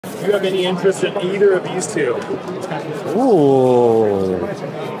Do you have any interest in either of these two? Ooh.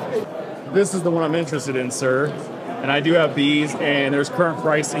 This is the one I'm interested in, sir. And I do have these, and there's current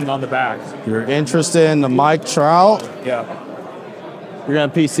pricing on the back. You're interested in the Mike Trout? Yeah. You're going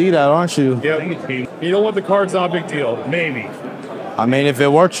to PC that, aren't you? Yep. You know what? The card's not a big deal. Maybe. I mean, if it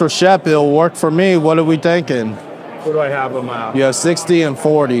works for Shep, it'll work for me. What are we thinking? What do I have them at? You have 60 and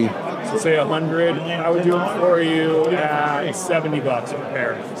 40. So say 100. I would do it for you at $70 a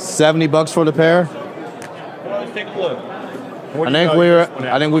pair. 70 bucks for the pair? Let's take a look.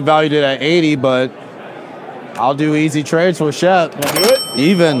 I think we valued it at 80, but I'll do easy trades with Shep. Want to do it?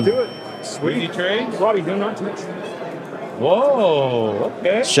 Even. I'll do it. Sweet. Easy trades? Robbie, do not touch. Whoa,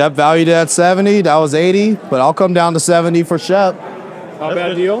 okay. Shep valued it at 70. That was 80, but I'll come down to 70 for Shep. Not a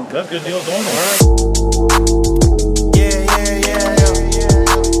bad deal. That's good deals on there. All right.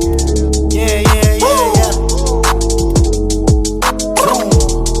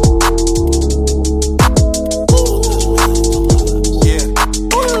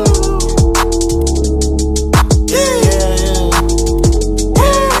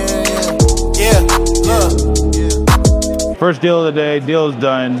 First deal of the day, deal is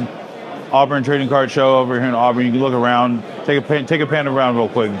done. Auburn Trading Card Show over here in Auburn. You can look around, take a pan around real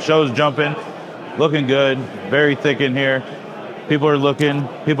quick. The show's jumping, looking good, very thick in here. People are looking,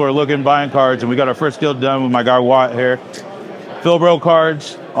 buying cards, and we got our first deal done with my guy Watt here.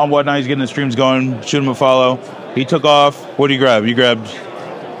 BigBrotherCards on Whatnot. He's getting the streams going. Shoot him a follow. He took off. What do you grab? You grabbed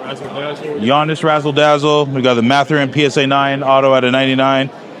Giannis Razzle Dazzle. We got the Matherin PSA 9 auto at a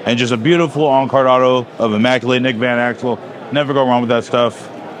 99. And just a beautiful on-card auto of immaculate Nick Van Axel. Never go wrong with that stuff.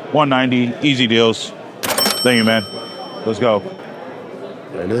 190, easy deals. Thank you, man. Let's go.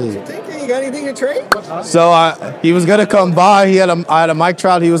 There it is. You got anything to trade? So he was gonna come by. I had a Mike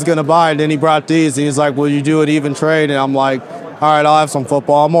Trout he was gonna buy, and then he brought these. And he's like, "Will you do an even trade?" And I'm like, "All right, I'll have some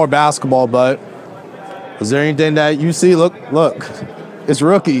football, more basketball." But is there anything that you see? Look, it's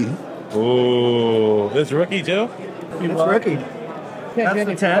rookie. Ooh, this rookie too? It's rookie. That's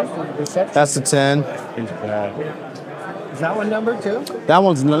the 10. That's the 10. Is that one number too? That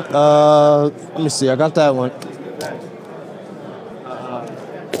one's let me see. I got that one.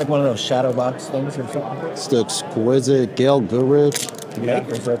 Like one of those shadow box things or something. It's the exquisite Gail Goodrich. Yeah.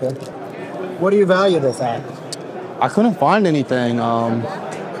 What do you value this at? I couldn't find anything. I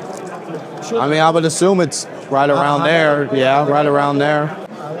mean, I would assume it's right around there. Yeah, right around there.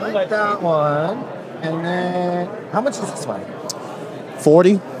 I like that one. And then, how much is this one?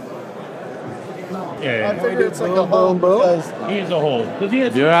 40. Yeah. I figure it's like a whole because He's a hold.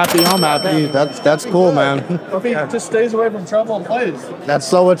 You're happy, I'm happy. That's cool, man. if he just stays away from trouble and plays. That's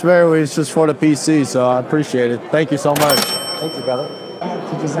so much better. It's just for the PC, so I appreciate it. Thank you so much. Thank you, brother.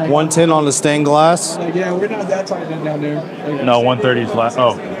 110 on the stained glass. Yeah, we're not that tight in down there. No, 130 is last.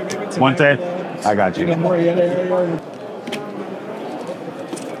 Oh, 110? I got you.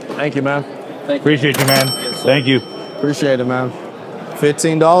 Thank you, man. Appreciate you, man. Thank you. Appreciate it, man.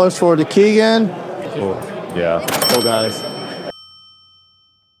 $15 for the Keegan. Cool. Yeah. Cool, guys.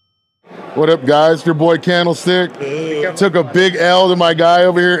 What up, guys? Your boy Candlestick. Took a big L to my guy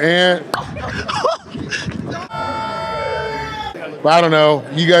over here, Ant. I don't know.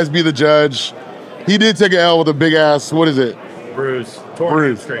 You guys be the judge. He did take an L with a big ass, what is it? Bruise.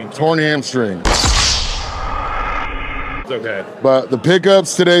 Torn hamstring. It's okay. But the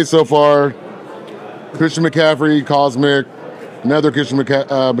pickups today so far, Christian McCaffrey, Cosmic, another Christian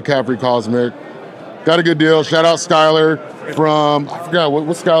McCaffrey, Cosmic. Got a good deal. Shout out Skyler from, I forgot,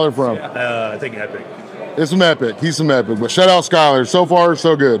 what's Skyler from? I think Epic. It's from Epic. He's from Epic. But shout out Skyler. So far,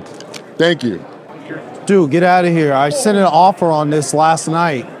 so good. Thank you. Dude, get out of here. I sent an offer on this last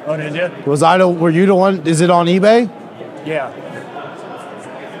night. Oh, did you? Were you the one? Is it on eBay? Yeah.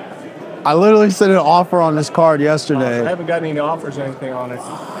 I literally sent an offer on this card yesterday. I haven't got any offers or anything on it.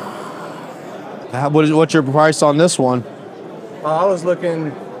 What's your price on this one? I was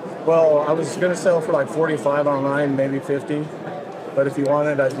looking, well, I was going to sell for like 45 online, maybe 50. But if you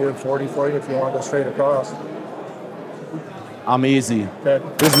wanted, I'd do it 40 for you if you want to go straight across. I'm easy. Okay.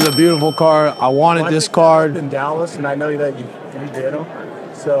 This is a beautiful card. I wanted this card. In Dallas, and I know that you did them.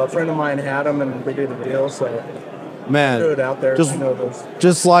 So a friend of mine had them, and we did a deal. So Man, good out there.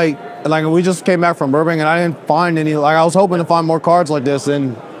 just like we just came back from Burbank, and I didn't find any. Like I was hoping to find more cards like this,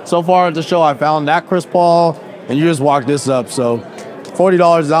 and so far at the show, I found that Chris Paul, and you just walked this up. So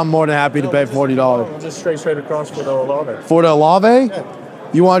 $40, I'm more than happy to pay $40. Just straight across for the Olave. For the Olave?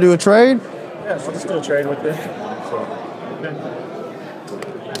 Yeah. You want to do a trade? Yeah, so let's do a trade with you.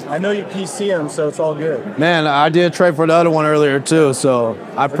 I know you PC him, so it's all good. Man, I did a trade for the other one earlier too, so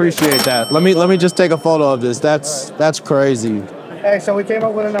I appreciate that. Let me just take a photo of this. That's crazy. Hey, so we came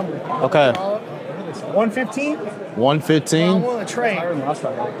up with a number. Okay. 115. 115. I want a trade. That's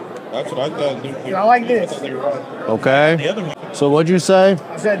what I thought. I like this. Okay. So what'd you say?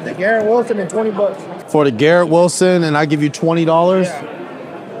 I said the Garrett Wilson and 20 bucks. For the Garrett Wilson, and I give you $20? Yeah.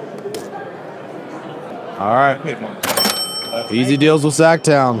 All right. Easy deals with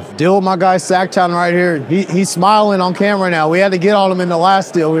Sacktown. Deal with my guy Sacktown right here. He's smiling on camera now. We had to get on him in the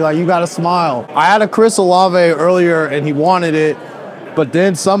last deal. We're like, you got to smile. I had a Chris Olave earlier, and he wanted it. But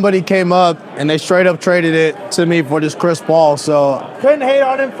then somebody came up, and they straight up traded it to me for this Chris Paul. So Couldn't hate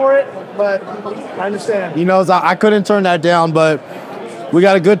on him for it, but I understand. he knows I couldn't turn that down, but we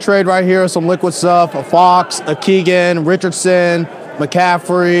got a good trade right here. Some liquid stuff, a Fox, a Keegan, Richardson,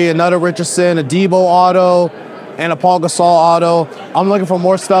 McCaffrey, another Richardson, a Debo auto, and a Paul Gasol auto. I'm looking for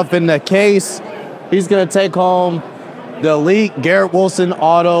more stuff in the case. He's going to take home the Elite Garrett Wilson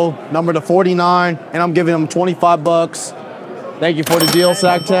auto, number to 49, and I'm giving him 25 bucks. Thank you for the deal,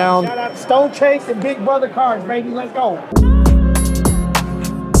 Sacktown. Shout out to Stone Chase and Big Brother Cards, baby. Let's go.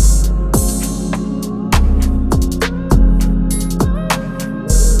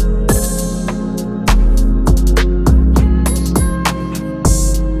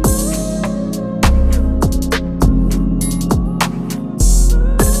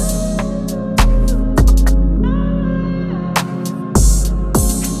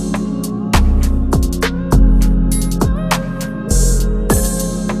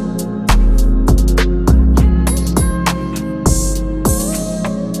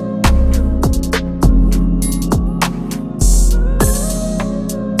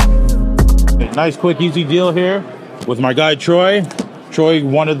 Nice, quick, easy deal here with my guy Troy. Troy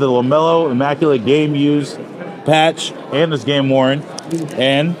wanted the LaMelo Immaculate Game Used patch and this game worn.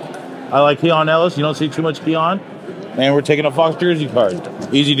 And I like Keon Ellis. You don't see too much Keon. And we're taking a Fox jersey card.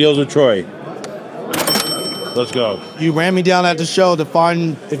 Easy deals with Troy. Let's go. You ran me down at the show to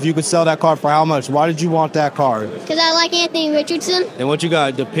find if you could sell that card for how much. Why did you want that card? Because I like Anthony Richardson. And what you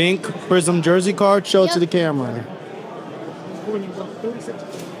got? The pink Prism jersey card? Show it to the camera.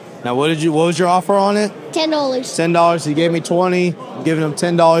 Now, what was your offer on it? $10. $10. He gave me 20. I'm giving him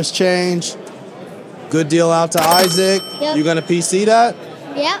 $10 change. Good deal out to Isaac. Yep. You gonna PC that?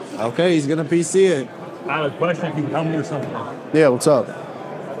 Yeah. Okay, he's gonna PC it. I have a question. If you can tell me or something. Yeah, what's up?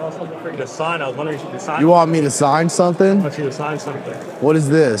 I got something for you to sign. I was wondering if you could sign. You want me to sign something? I want you to sign something. What is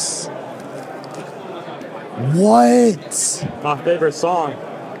this? What? My favorite song.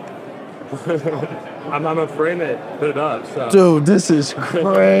 I'm gonna frame it, put it up. So. Dude, this is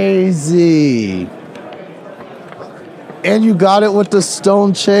crazy. And you got it with the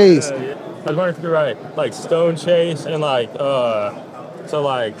Stone Chase. Yeah. I was wondering if you're right, like Stone Chase and like so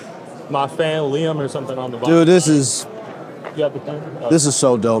like my fan Liam or something on the bottom. Dude, this is You got the thing? this is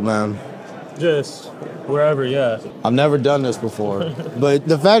so dope, man. Just wherever, yeah. I've never done this before, but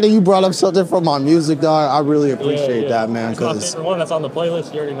the fact that you brought up something from my music, dog, I really appreciate that, man. It's my Because favorite one that's on the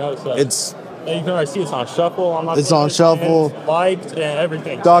playlist. You already know. So. it's And you can already see it's on shuffle. It's on shuffle. It's liked and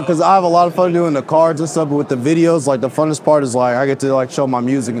everything. dog. Because I have a lot of fun doing the cards and stuff, but with the videos, like the funnest part is like I get to like show my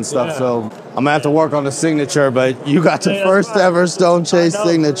music and stuff. Yeah. So I'm gonna have to work on the signature, but you got the Yeah, first that's right. ever Stone Chase I know.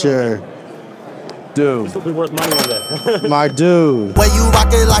 signature, dude. This will be worth money one day. My dude. When you rock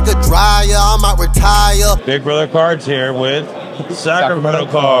it like a dryer, I might retire. Big Brother Cards here with Sacramento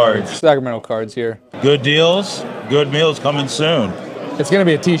Cards. Sacramento Cards here. Good deals, good meals coming soon. It's going to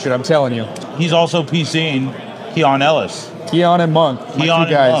be a t-shirt, I'm telling you. He's also PCing Keon Ellis. Keon and Monk, my Keon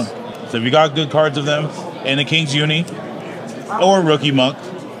two guys. and Monk. So if you got good cards of them in the Kings Uni or Rookie Monk,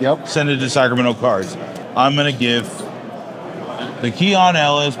 Yep. send it to Sacramento Cards. I'm going to give the Keon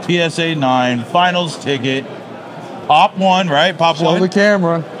Ellis PSA 9 finals ticket. Pop one, right? Pop Show one. the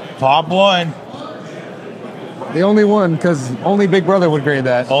camera. Pop one. The only one, because only Big Brother would grade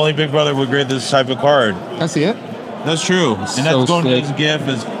that. Only Big Brother would grade this type of card. I see it. That's true. And So that's going sick. as a gift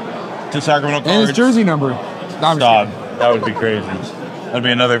as to Sacramento Cards. And his jersey number. No, I'm just Stop. kidding. That would be crazy. That'd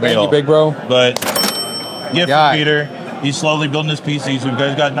be another Thank meal. you, big bro. But gift Guy. for Peter. He's slowly building his PC. So if you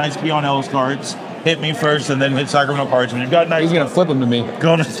guys got nice Keon Ellis cards, hit me first and then hit Sacramento Cards. When you've got nice, He's going to flip them to me.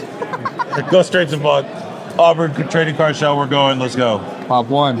 go straight to Buck. Auburn Trading Card Show. We're going. Let's go. Pop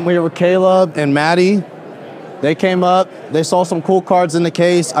one. We were with Caleb and Maddie. They came up. They saw some cool cards in the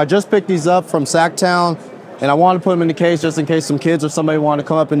case. I just picked these up from Sacktown, and I wanted to put them in the case just in case some kids or somebody wanted to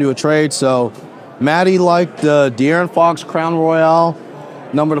come up and do a trade. So Maddie liked the De'Aaron Fox Crown Royale,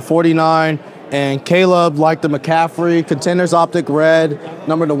 number to 49, and Caleb liked the McCaffrey Contenders Optic Red,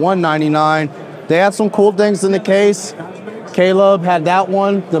 number to 199. They had some cool things in the case. Caleb had that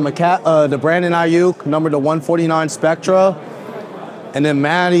one, the Brandon Ayuk, number to 149 Spectra. And then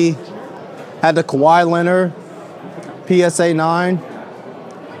Maddie had the Kawhi Leonard, PSA 9.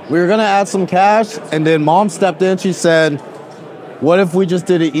 We were gonna add some cash, and then Mom stepped in. She said, what if we just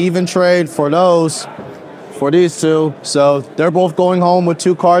did an even trade for those, for these two? So they're both going home with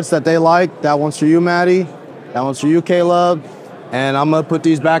 2 cards that they like. That one's for you, Maddie. That one's for you, Caleb. And I'm gonna put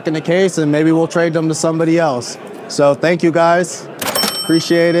these back in the case, and maybe we'll trade them to somebody else. So thank you guys,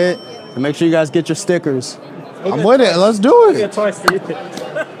 appreciate it. And make sure you guys get your stickers. I'm with it, let's do it. Get twice for you.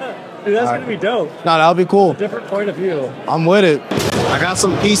 Dude, that's gonna be dope. No, that'll be cool. Different point of view. I'm with it. I got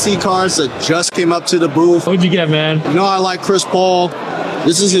some PC cards that just came up to the booth. What'd you get, man? You know I like Chris Paul.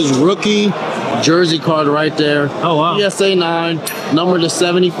 This is his rookie jersey card right there. Oh, wow. PSA 9, number to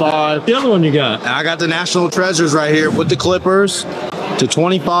 75. The other one you got? And I got the National Treasures right here with the Clippers to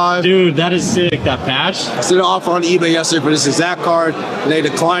 25. Dude, that is sick, that patch. I sent an offer on eBay yesterday for this exact card, and they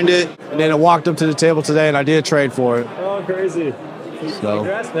declined it. And then I walked up to the table today, and I did trade for it. Oh, crazy. So,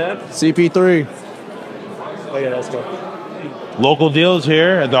 congrats, man. CP3. Oh, yeah, let's go. Local deals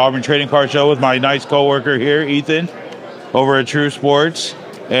here at the Auburn Trading Card Show with my nice coworker here, Ethan, over at True Sports.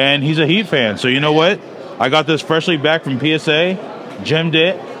 And he's a Heat fan. So you know what? I got this freshly back from PSA, gemmed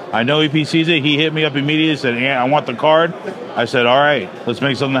it. I know EP sees it. He hit me up immediately, said, I want the card. I said, all right, let's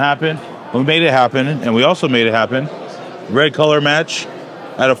make something happen. We made it happen, and we also made it happen. Red color match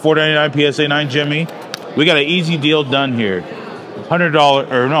at a $4.99 PSA 9 Jimmy. We got an easy deal done here.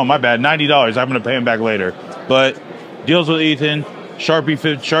 $100, or no, my bad, $90. I'm going to pay him back later. But deals with Ethan,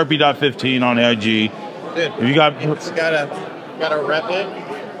 Sharpie.15 on IG. Dude, if you got, gotta rep it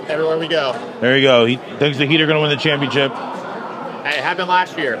everywhere we go. There you go. He thinks the Heat are going to win the championship. Hey, it happened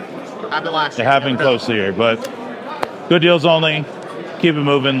last year. It happened close to here, but good deals only. Keep it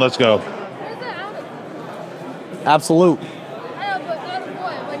moving. Let's go. Absolute.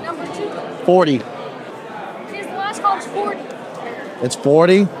 40. His last call's 40. It's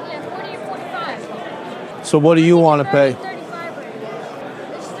 40? Yeah, 40 or 45. So what do you want to pay? 35 right now.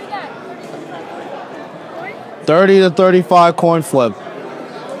 Let's do that. 30 to 35 coin flip.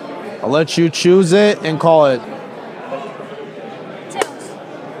 I'll let you choose it and call it.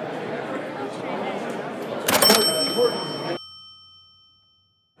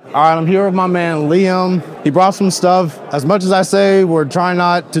 All right, I'm here with my man Liam. He brought some stuff. As much as I say we're trying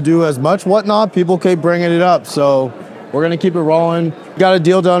not to do as much whatnot, people keep bringing it up. So we're gonna keep it rolling. Got a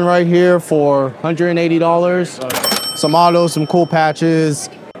deal done right here for $180. Some autos, some cool patches.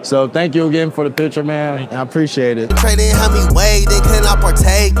 So thank you again for the picture, man. I appreciate it. Trading how me weigh, they cannot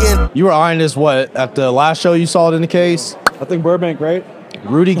partake in. You were eyeing this, what, at the last show you saw it in the case? I think Burbank, right?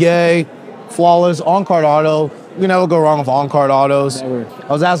 Rudy Gay, flawless, on-card auto. You can never go wrong with on-card autos. Never.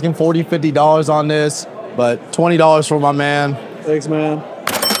 I was asking $40, $50 on this, but $20 for my man. Thanks, man.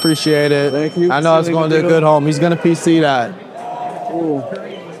 Appreciate it. Thank you. I know it's going to do a good home. He's going to PC that. Cool.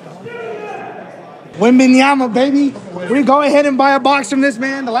 Wimbenyama, baby. We go ahead and buy a box from this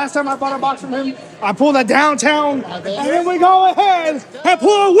man. The last time I bought a box from him, I pulled a downtown, and then we go ahead and pull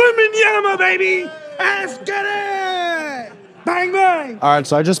a Wimbenyama, baby. Let's get it. Bang, bang. All right,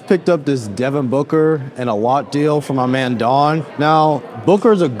 so I just picked up this Devin Booker and a lot deal for my man Don. Now,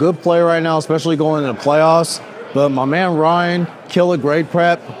 Booker's a good player right now, especially going into the playoffs. But my man Ryan, killer grade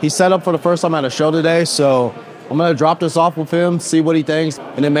prep. He set up for the first time at a show today, so I'm gonna drop this off with him, see what he thinks,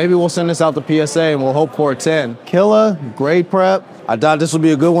 and then maybe we'll send this out to PSA and we'll hope for a 10. Killer, grade prep. I thought this would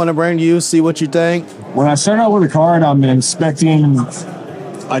be a good one to bring to you, see what you think. When I start out with a card, I'm inspecting,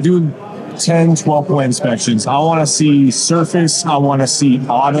 I do 10, 12 point inspections. I want to see surface. I want to see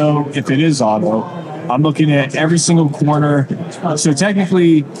auto, if it is auto. I'm looking at every single corner. So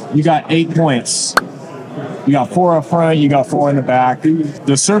technically, you got 8 points. You got 4 up front, you got 4 in the back.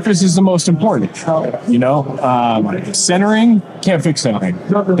 The surface is the most important, you know? Centering, can't fix centering.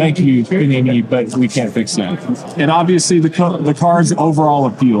 Thank you, Panini, but we can't fix that. And obviously, the card's overall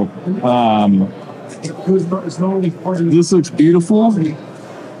appeal. This looks beautiful, but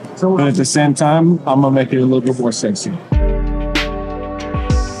at the same time, I'm gonna make it a little bit more sexy.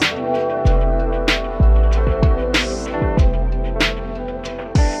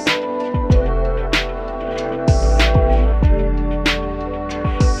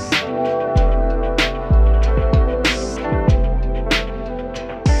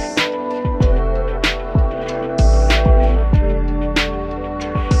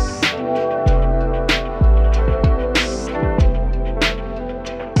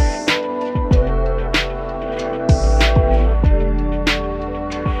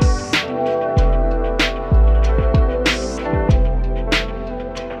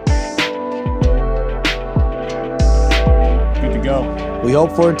 We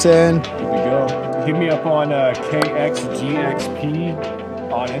hope for a 10. Here we go. Hit me up on KXGXP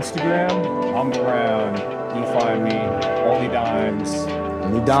on Instagram. I'm around You find me. Only dimes.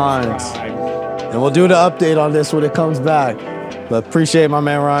 Only dimes. And we'll do the update on this when it comes back. But appreciate my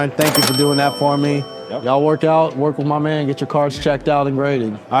man Ryan. Thank you for doing that for me. Yep. Y'all work with my man, get your cards checked out and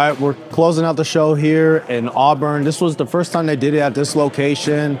graded. All right, we're closing out the show here in Auburn. This was the first time they did it at this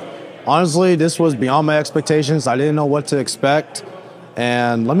location. Honestly, this was beyond my expectations. I didn't know what to expect.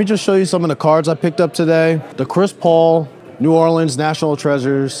 And let me just show you some of the cards I picked up today. The Chris Paul New Orleans National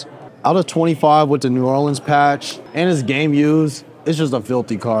Treasures out of 25 with the New Orleans patch and his game used. It's just a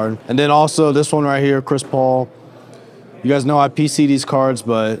filthy card. And then also this one right here, Chris Paul. You guys know I PC these cards,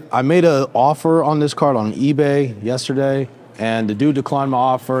 but I made an offer on this card on eBay yesterday, and the dude declined my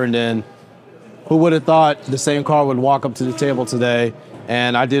offer, and then who would have thought the same card would walk up to the table today,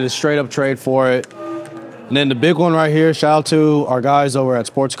 and I did a straight up trade for it. And then the big one right here, shout out to our guys over at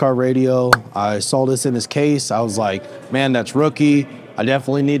Sports Card Radio. I saw this in his case. I was like, man, that's rookie. I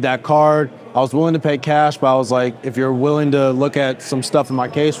definitely need that card. I was willing to pay cash, but I was like, if you're willing to look at some stuff in my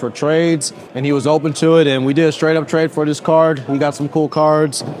case for trades, and he was open to it, and we did a straight up trade for this card. He got some cool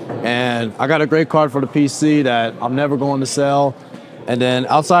cards, and I got a great card for the PC that I'm never going to sell. And then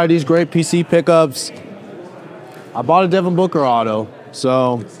outside of these great PC pickups, I bought a Devin Booker auto.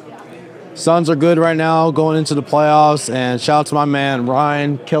 So Suns are good right now going into the playoffs, and shout out to my man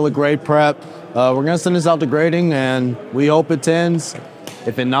Ryan, killer grade prep. We're gonna send this out to grading, and we hope it 10s.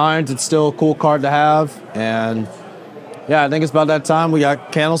 If it 9s, it's still a cool card to have. And yeah, I think it's about that time. We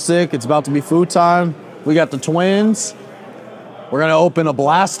got Candlestick. It's about to be food time. We got the twins. We're gonna open a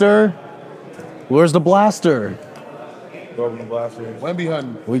blaster. Where's the blaster? Open the blaster. Wemby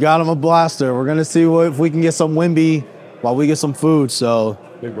hunting. We got him a blaster. We're gonna see if we can get some Wemby while we get some food. So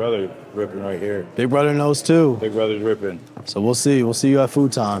Big Brother ripping right here. Big Brother knows too. Big Brother's ripping. So we'll see. We'll see you at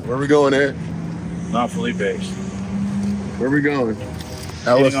food time. Where are we going at? Not Felipe's. Where are we going?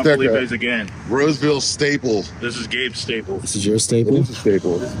 Hitting on Felipe's again. Roseville Staple. This is Gabe's staple. This is your staple? This is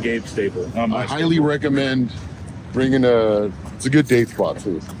Staple. This is Gabe's staple. I highly recommend bringing it's a good date spot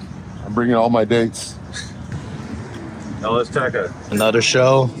too. I'm bringing all my dates. Now let's tack it. Another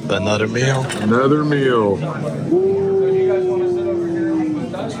show, another meal. Another meal.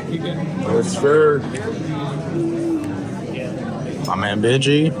 Yes, sir. My man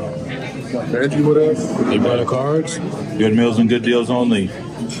Benji. Benji with us. Big Brother Cards. Good meals and good deals only.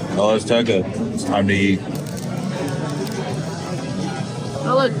 Now let's tack it. It's time to eat.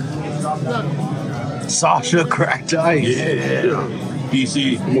 Oh, look. Sasha cracked ice. Yeah.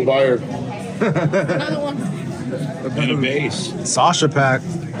 PC. I'm a buyer. Another one. And a base. Sasha pack.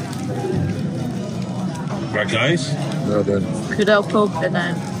 Cracked ice? No, then. Cadell Coke and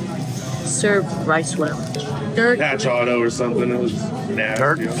then serve rice with Dirt. Patch auto or something. It was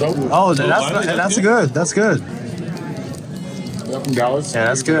nasty. Oh, that's good. That's good. That from Dallas? Yeah,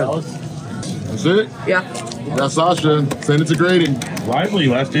 that's good. That's it? Yeah. That's Sasha. Send it to grading. Lively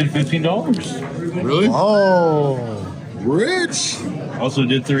last did $15. Really? Oh. Rich. Also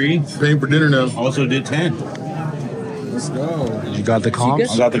did 3. Paying for dinner now. Also did 10. Let's go. You got the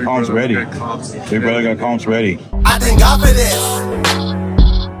comps? I got the comps ready. Big Brother got comps ready. I thank God for this.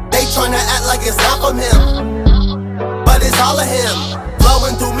 They tryna act like it's not from him, but it's all of him.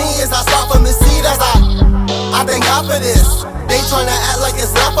 Flowing through me as I start from his seat as I thank God for this. They tryna act like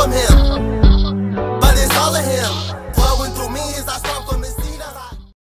it's not from him, but it's all of him.